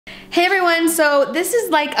Hey everyone, so this is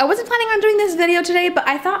like, I wasn't planning on doing this video today, but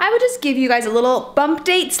I thought I would just give you guys a little bump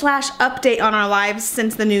date slash update on our lives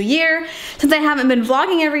since the new year. Since I haven't been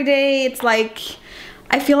vlogging every day, it's like,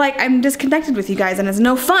 I feel like I'm disconnected with you guys and it's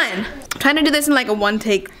no fun. I'm trying to do this in like a one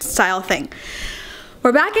take style thing.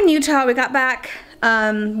 We're back in Utah. We got back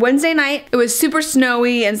Wednesday night. It was super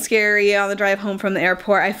snowy and scary on the drive home from the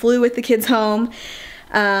airport. I flew with the kids home.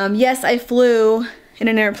 Yes, I flew in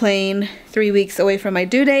an airplane 3 weeks away from my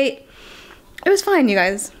due date. It was fine, you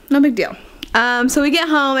guys, no big deal. So we get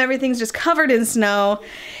home, everything's just covered in snow,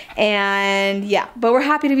 and yeah, but we're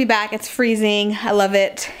happy to be back. It's freezing, I love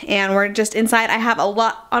it, and we're just inside. I have a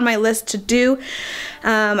lot on my list to do.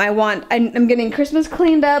 I'm getting Christmas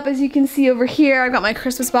cleaned up, as you can see over here. I've got my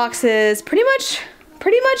Christmas boxes pretty much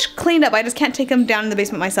cleaned up. I just can't take them down in the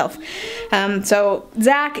basement myself. So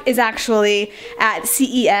Zach is actually at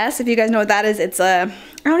CES. If you guys know what that is, it's a,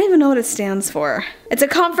 I don't even know what it stands for. It's a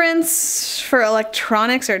conference for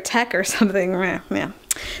electronics or tech or something. Yeah.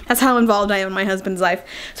 That's how involved I am in my husband's life.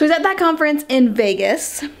 So he's at that conference in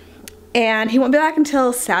Vegas, and he won't be back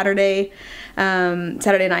until Saturday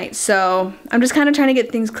night. So I'm just kind of trying to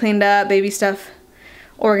get things cleaned up, baby stuff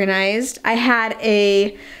organized. I had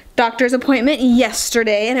a doctor's appointment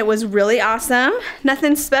yesterday and it was really awesome.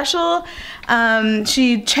 Nothing special.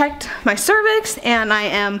 She checked my cervix and I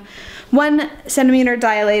am 1 centimeter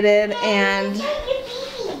dilated and...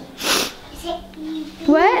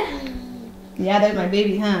 What? Yeah, there's my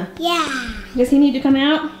baby, huh? Yeah. Does he need to come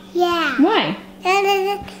out? Yeah. Why?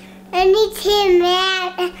 I need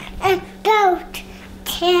to don't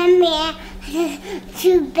tell me.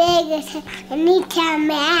 Too big. I need to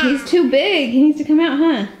come out. He's too big. He needs to come out,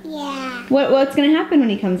 huh? Yeah. What's gonna happen when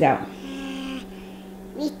he comes out?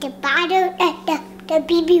 With the bottle, the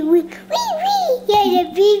baby. Wee. Yeah,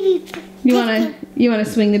 the baby. You wanna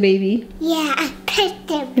swing the baby? Yeah, push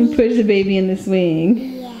the baby. And push the baby in the swing.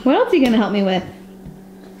 Yeah. What else are you gonna help me with?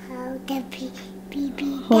 Hold the baby.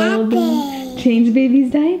 Hold him. Change the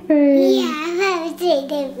baby's diaper. Yeah, I will change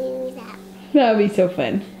the baby's diaper. That would be so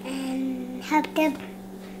fun. Help the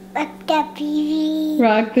baby.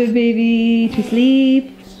 Rock the baby to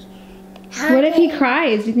sleep. What if he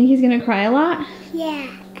cries? Do you think he's gonna cry a lot? Yeah.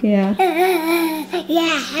 Yeah.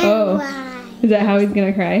 Yeah. Oh. Is that how he's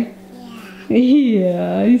gonna cry? Yeah.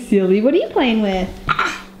 Yeah, you silly. What are you playing with?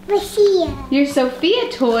 Sophia. Your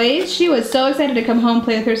Sophia toys. She was so excited to come home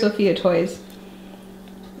play with her Sophia toys.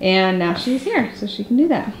 And now she's here, so she can do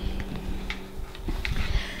that.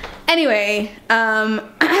 Anyway,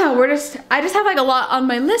 I just have like a lot on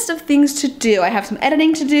my list of things to do. I have some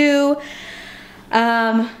editing to do,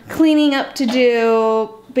 cleaning up to do,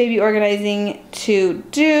 baby organizing to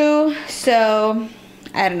do. So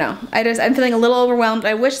I don't know. I'm feeling a little overwhelmed.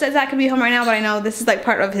 I wish that Zach could be home right now, but I know this is like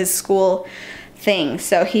part of his school thing.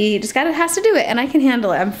 So he just has to do it and I can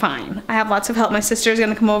handle it. I'm fine. I have lots of help. My sister's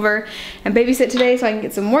gonna come over and babysit today so I can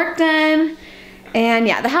get some work done. And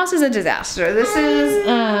yeah, the house is a disaster. This is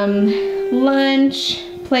lunch,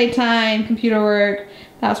 playtime, computer work,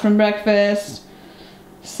 that's from breakfast.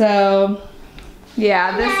 So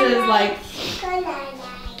yeah,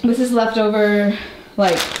 this is leftover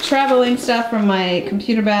like traveling stuff from my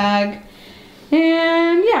computer bag.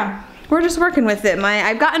 And yeah, we're just working with it.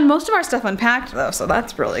 I've gotten most of our stuff unpacked though, so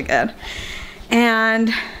that's really good.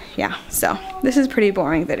 And yeah, so this is a pretty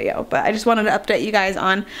boring video, but I just wanted to update you guys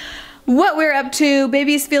on what we're up to.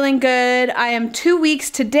 Baby's feeling good. I am 2 weeks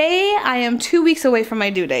today. I am 2 weeks away from my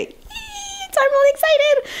due date. So I'm really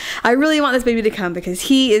excited. I really want this baby to come because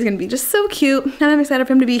he is gonna be just so cute and I'm excited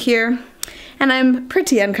for him to be here. And I'm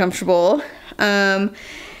pretty uncomfortable.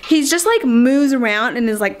 He's just like moves around and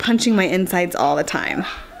is like punching my insides all the time.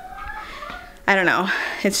 I don't know.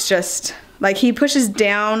 It's just like he pushes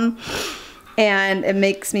down and it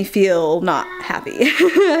makes me feel not happy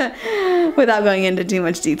without going into too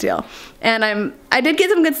much detail. And I did get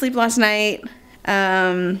some good sleep last night.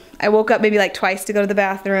 I woke up maybe like twice to go to the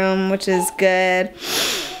bathroom, which is good.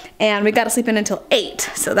 And we got to sleep in until 8,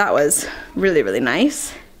 so that was really, really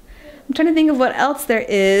nice. I'm trying to think of what else there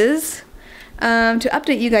is to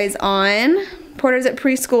update you guys on. Porter's at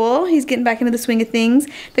preschool. He's getting back into the swing of things.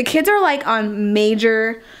 The kids are like on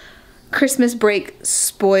major Christmas break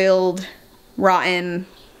spoiled, rotten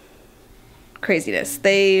craziness.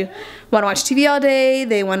 They want to watch TV all day.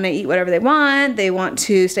 They want to eat whatever they want. They want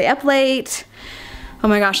to stay up late. Oh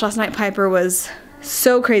my gosh, last night Piper was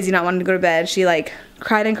so crazy not wanting to go to bed. She like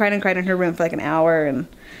cried and cried and cried in her room for like an hour, and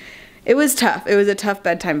it was tough. It was a tough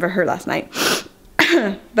bedtime for her last night.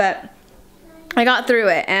 But I got through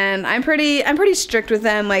it, and I'm pretty strict with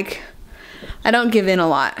them. Like, I don't give in a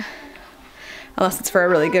lot unless it's for a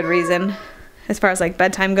really good reason. as far as like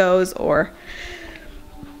bedtime goes or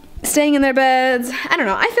staying in their beds. I don't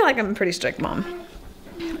know, I feel like I'm a pretty strict mom.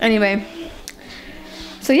 Anyway,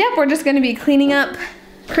 so yep, we're just gonna be cleaning up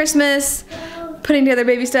Christmas, putting together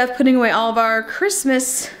baby stuff, putting away all of our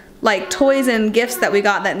Christmas like toys and gifts that we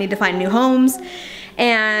got that need to find new homes.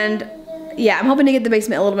 And yeah, I'm hoping to get the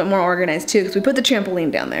basement a little bit more organized too, because we put the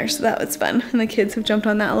trampoline down there, so that was fun. And the kids have jumped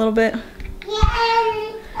on that a little bit. Yeah,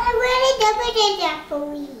 I want to jump on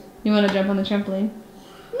the trampoline. You want to jump on the trampoline?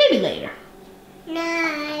 Maybe later.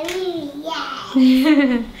 No,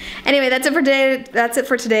 yeah. Anyway, that's it for today. That's it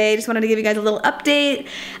for today. Just wanted to give you guys a little update.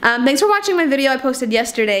 Thanks for watching my video I posted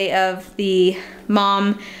yesterday of the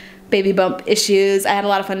mom baby bump issues. I had a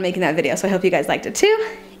lot of fun making that video, so I hope you guys liked it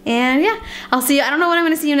too. And yeah, I'll see you. I don't know when I'm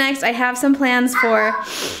going to see you next. I have some plans for,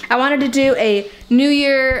 I wanted to do a New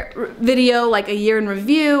Year video, like a year in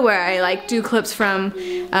review, where I like do clips from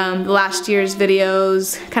the last year's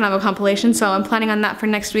videos, kind of a compilation. So I'm planning on that for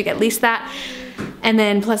next week, at least that. And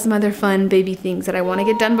then plus some other fun baby things that I want to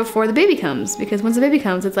get done before the baby comes, because once the baby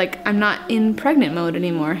comes, it's like I'm not in pregnant mode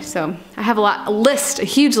anymore. So I have a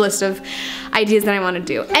huge list of ideas that I want to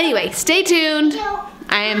do. Anyway, stay tuned.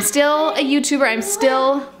 I am still a YouTuber. I'm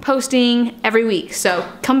still posting every week. So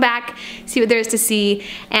come back, see what there is to see,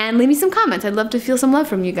 and leave me some comments. I'd love to feel some love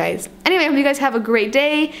from you guys. Anyway, I hope you guys have a great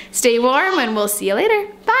day. Stay warm, and we'll see you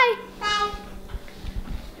later. Bye.